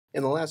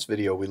In the last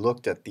video, we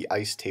looked at the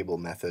ICE table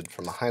method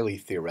from a highly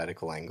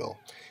theoretical angle.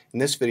 In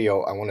this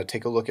video, I want to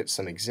take a look at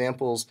some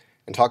examples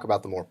and talk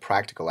about the more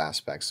practical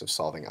aspects of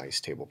solving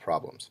ICE table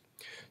problems.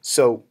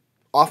 So,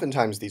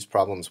 oftentimes these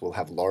problems will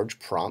have large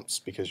prompts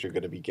because you're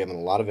going to be given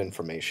a lot of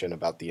information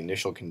about the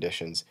initial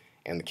conditions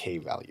and the K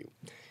value.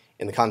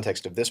 In the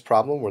context of this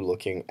problem, we're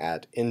looking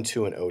at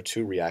N2 and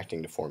O2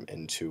 reacting to form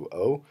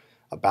N2O.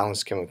 A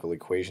balanced chemical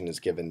equation is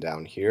given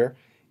down here.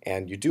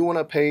 And you do want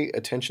to pay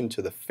attention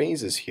to the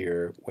phases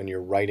here when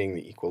you're writing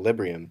the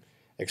equilibrium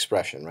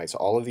expression, right? So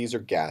all of these are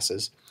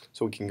gases.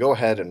 So we can go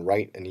ahead and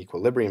write an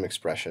equilibrium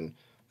expression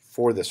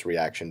for this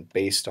reaction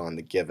based on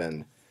the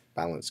given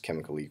balanced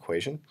chemical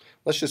equation.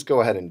 Let's just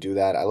go ahead and do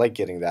that. I like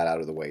getting that out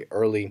of the way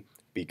early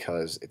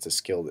because it's a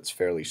skill that's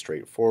fairly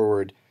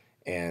straightforward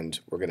and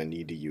we're going to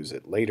need to use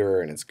it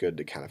later, and it's good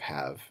to kind of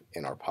have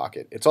in our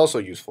pocket. It's also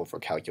useful for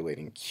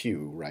calculating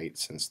Q, right?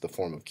 Since the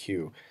form of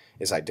Q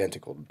is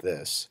identical to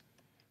this.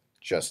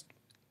 Just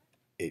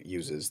it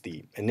uses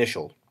the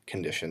initial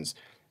conditions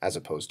as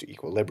opposed to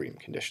equilibrium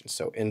conditions.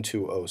 So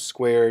N2O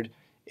squared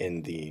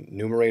in the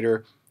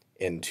numerator,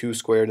 N2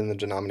 squared in the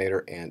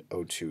denominator, and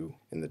O2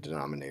 in the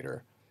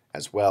denominator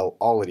as well,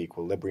 all at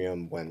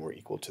equilibrium when we're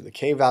equal to the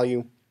K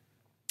value.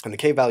 And the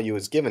K value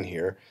is given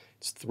here.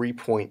 It's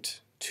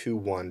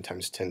 3.21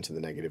 times 10 to the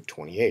negative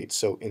 28.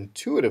 So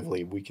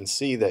intuitively, we can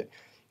see that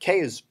K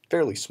is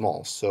fairly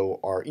small, so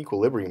our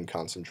equilibrium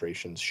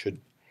concentrations should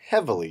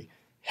heavily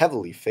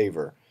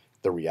favor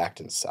the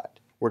reactant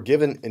side. We're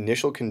given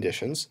initial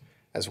conditions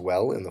as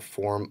well in the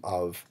form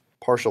of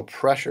partial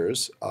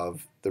pressures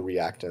of the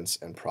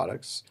reactants and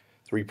products,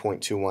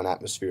 3.21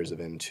 atmospheres of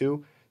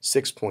N2,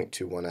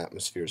 6.21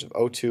 atmospheres of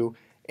O2,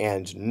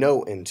 and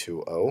no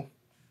N2O.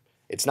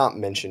 It's not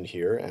mentioned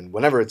here, and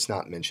whenever it's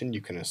not mentioned,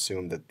 you can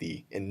assume that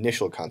the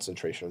initial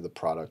concentration of the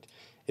product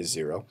is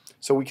 0.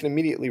 So we can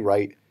immediately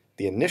write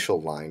the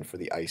initial line for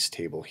the ICE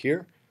table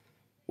here.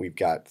 We've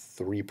got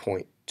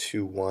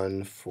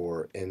 3.21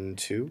 for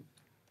N2.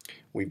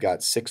 We've got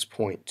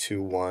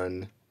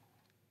 6.21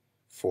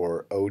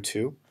 for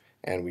O2.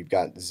 And we've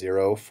got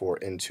 0 for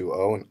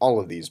N2O. And all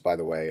of these, by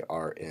the way,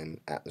 are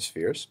in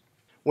atmospheres.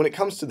 When it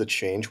comes to the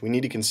change, we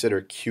need to consider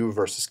Q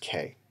versus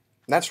K.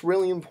 That's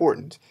really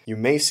important. You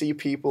may see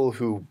people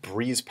who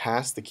breeze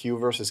past the Q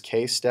versus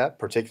K step,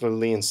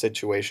 particularly in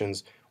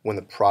situations when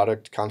the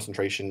product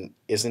concentration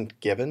isn't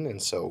given,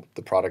 and so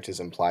the product is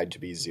implied to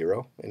be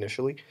 0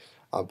 initially.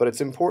 But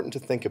it's important to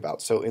think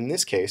about. So in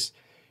this case,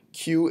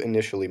 Q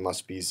initially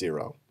must be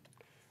 0,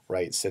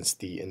 right? Since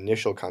the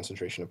initial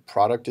concentration of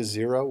product is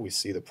 0, we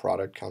see the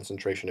product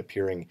concentration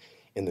appearing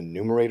in the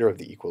numerator of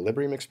the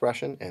equilibrium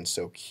expression, and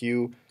so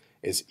Q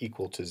is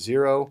equal to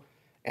 0,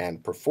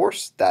 and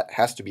perforce that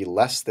has to be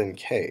less than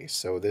K.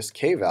 So this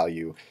K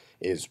value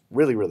is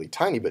really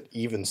tiny, but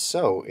even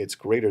so, it's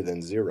greater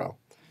than 0.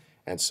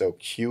 And so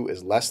Q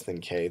is less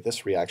than K.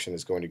 This reaction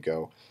is going to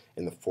go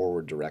in the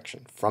forward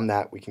direction. From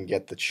that, we can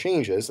get the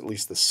changes, at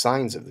least the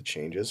signs of the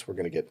changes. We're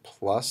going to get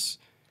plus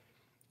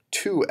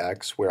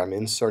 2x, where I'm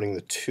inserting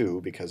the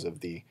 2 because of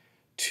the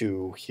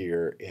 2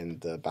 here in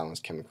the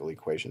balanced chemical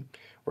equation.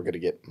 We're going to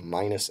get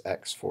minus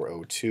x for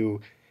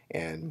O2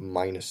 and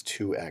minus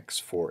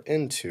 2x for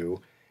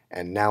N2.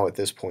 And now at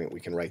this point, we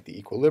can write the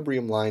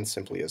equilibrium line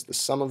simply as the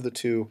sum of the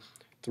two,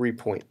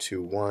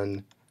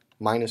 3.21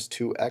 minus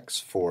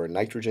 2x for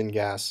nitrogen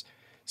gas,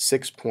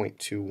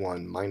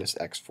 6.21 minus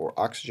x for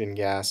oxygen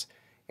gas,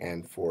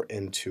 and for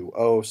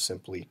N2O,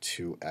 simply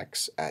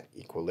 2x at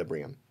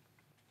equilibrium.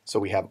 So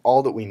we have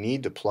all that we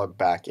need to plug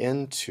back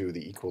into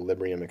the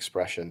equilibrium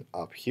expression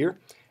up here,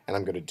 and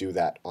I'm going to do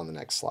that on the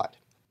next slide.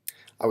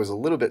 I was a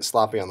little bit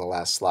sloppy on the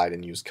last slide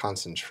and used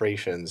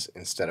concentrations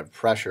instead of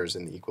pressures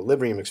in the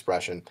equilibrium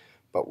expression,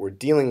 but we're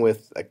dealing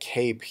with a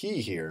Kp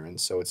here, and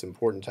so it's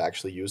important to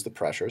actually use the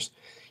pressures.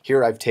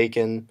 Here I've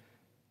taken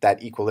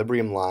that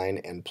equilibrium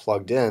line and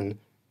plugged in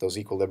those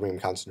equilibrium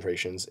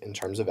concentrations in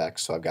terms of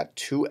x. So I've got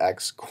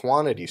 2x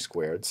quantity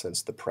squared,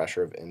 since the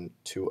pressure of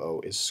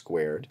N2O is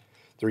squared,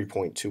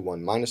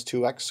 3.21 minus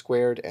 2x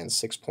squared, and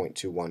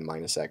 6.21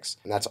 minus x.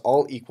 And that's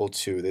all equal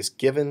to this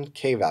given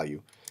K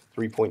value,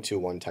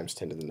 3.21 times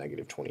 10 to the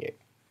negative 28.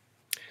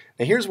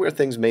 Now here's where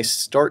things may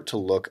start to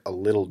look a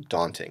little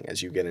daunting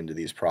as you get into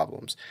these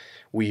problems.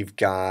 We've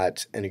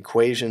got an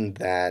equation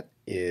that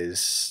is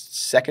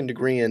second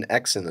degree in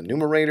x in the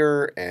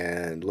numerator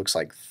and looks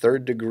like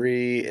third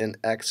degree in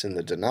x in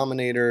the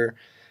denominator.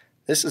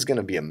 This is going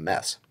to be a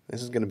mess.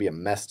 This is going to be a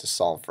mess to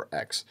solve for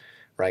x,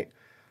 right?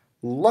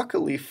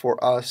 Luckily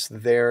for us,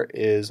 there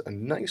is a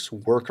nice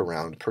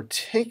workaround,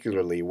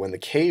 particularly when the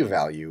K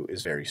value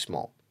is very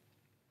small.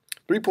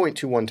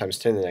 3.21 times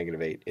 10 to the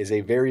negative 8 is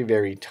a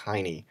very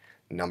tiny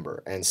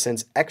number, and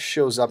since x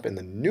shows up in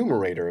the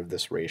numerator of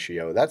this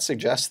ratio, that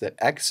suggests that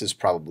x is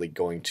probably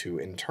going to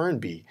in turn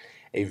be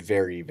a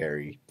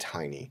very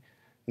tiny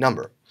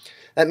number.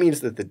 That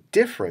means that the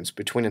difference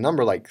between a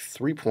number like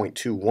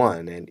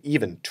 3.21 and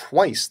even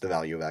twice the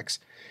value of x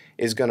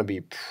is going to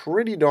be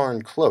pretty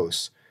darn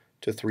close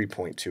to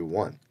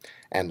 3.21.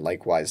 And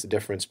likewise, the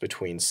difference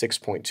between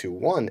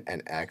 6.21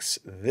 and x,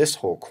 this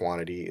whole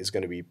quantity is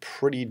going to be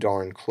pretty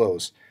darn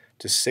close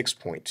to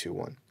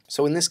 6.21.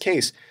 So in this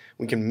case,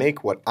 we can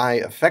make what I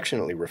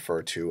affectionately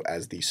refer to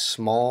as the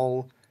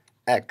small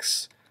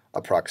x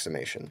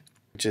approximation,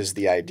 which is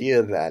the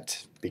idea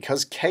that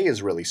because k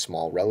is really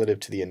small relative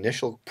to the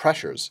initial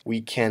pressures,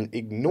 we can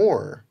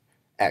ignore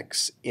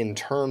x in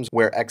terms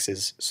where x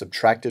is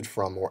subtracted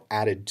from or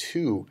added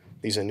to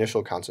these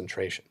initial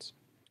concentrations.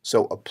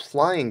 So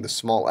applying the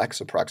small x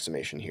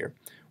approximation here,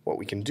 what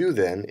we can do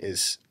then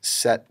is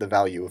set the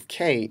value of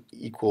k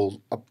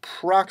equal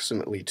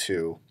approximately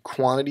to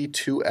quantity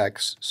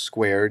 2x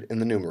squared in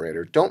the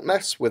numerator. Don't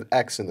mess with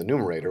x in the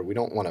numerator. We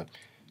don't want to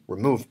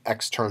remove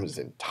x terms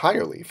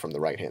entirely from the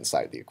right-hand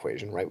side of the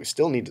equation, right? We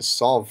still need to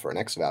solve for an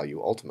x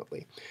value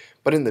ultimately.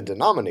 But in the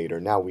denominator,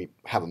 now we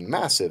have a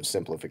massive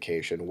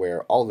simplification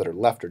where all that are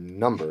left are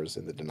numbers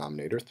in the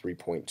denominator,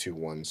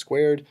 3.21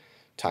 squared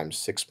times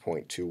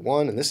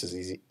 6.21, and this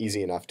is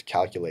easy enough to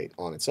calculate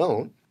on its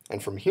own.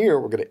 And from here,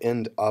 we're going to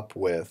end up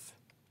with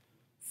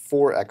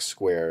 4x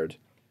squared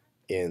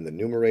in the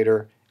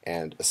numerator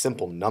and a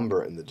simple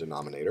number in the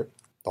denominator.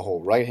 The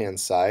whole right-hand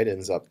side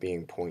ends up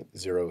being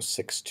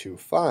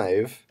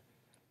 0.0625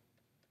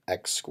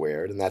 x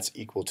squared, and that's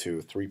equal to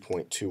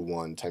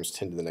 3.21 times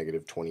 10 to the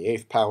negative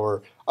 28th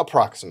power,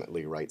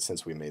 approximately, right,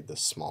 since we made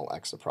this small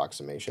x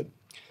approximation.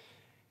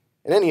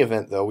 In any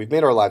event, though, we've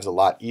made our lives a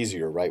lot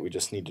easier, right? We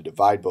just need to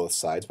divide both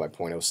sides by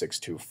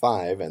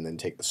 0.0625 and then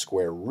take the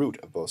square root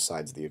of both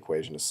sides of the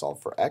equation to solve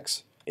for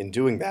x. In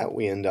doing that,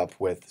 we end up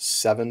with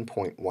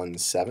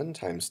 7.17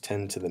 times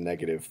 10 to the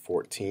negative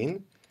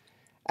 14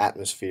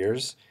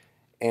 atmospheres.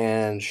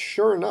 And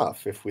sure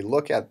enough, if we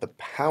look at the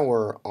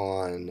power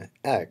on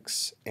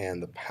x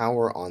and the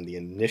power on the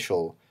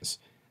initials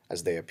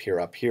as they appear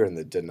up here in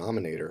the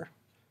denominator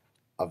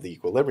of the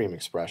equilibrium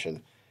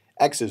expression,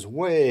 x is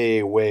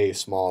way, way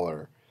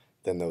smaller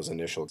than those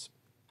initials.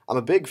 I'm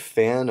a big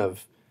fan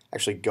of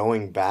actually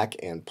going back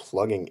and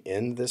plugging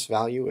in this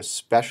value,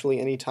 especially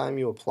anytime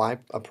you apply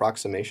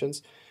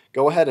approximations.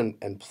 Go ahead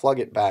and plug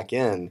it back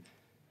in,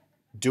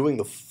 doing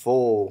the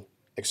full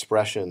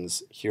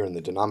expressions here in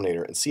the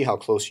denominator, and see how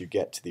close you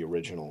get to the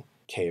original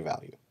k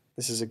value.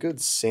 This is a good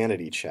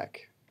sanity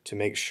check to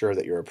make sure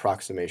that your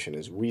approximation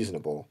is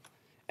reasonable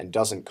and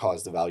doesn't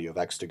cause the value of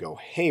x to go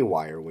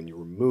haywire when you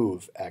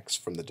remove x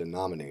from the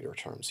denominator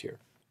terms here.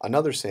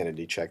 Another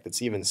sanity check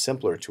that's even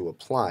simpler to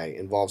apply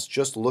involves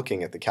just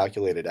looking at the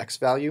calculated x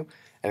value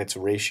and its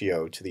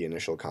ratio to the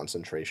initial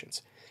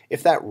concentrations.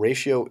 If that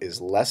ratio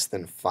is less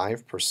than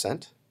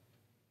 5%,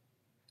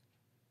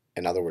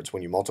 in other words,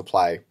 when you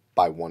multiply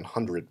by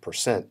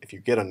 100%, if you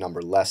get a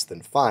number less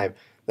than 5,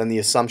 then the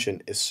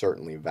assumption is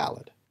certainly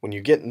valid. When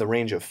you get in the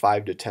range of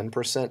 5 to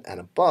 10% and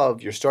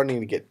above, you're starting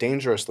to get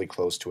dangerously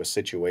close to a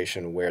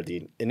situation where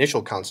the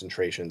initial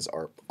concentrations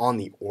are on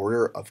the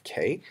order of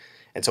k,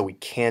 and so we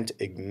can't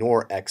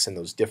ignore x in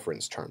those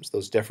difference terms.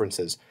 Those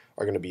differences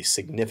are going to be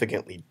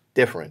significantly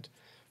different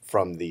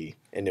from the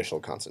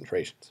initial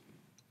concentrations.